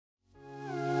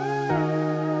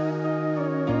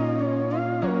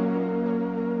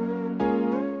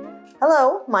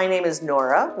Hello, my name is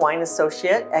Nora, Wine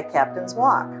Associate at Captain's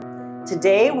Walk.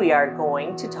 Today we are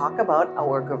going to talk about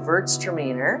our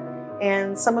Gewurztraminer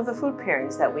and some of the food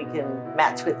pairings that we can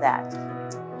match with that.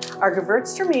 Our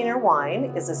Gewurztraminer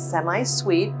wine is a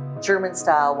semi-sweet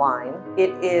German-style wine.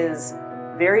 It is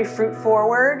very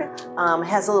fruit-forward,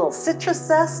 has a little citrus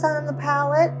zest on the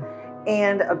palate,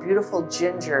 and a beautiful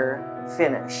ginger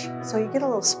finish. So you get a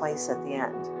little spice at the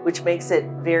end, which makes it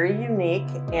very unique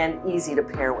and easy to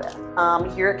pair with.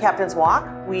 Here at Captain's Walk,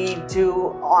 we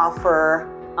do offer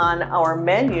on our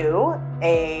menu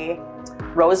a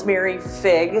Rosemary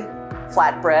Fig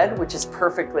Flatbread, which is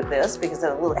perfect with this because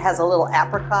it has a little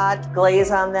apricot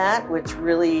glaze on that, which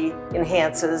really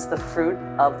enhances the fruit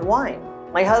of the wine.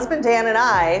 My husband Dan and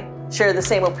I share the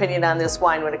same opinion on this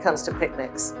wine when it comes to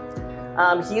picnics.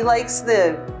 He likes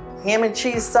the ham and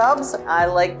cheese subs. I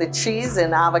like the cheese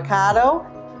and avocado.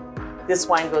 This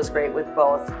wine goes great with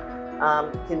both.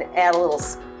 You can add a little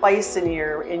spice in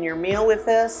your meal with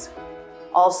this.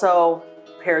 Also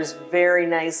pairs very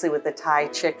nicely with the Thai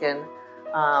chicken.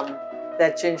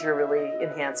 That ginger really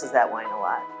enhances that wine a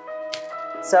lot.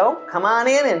 So come on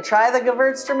in and try the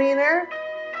Gewurztraminer.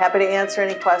 Happy to answer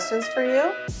any questions for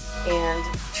you. And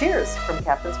cheers from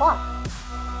Captain's Walk.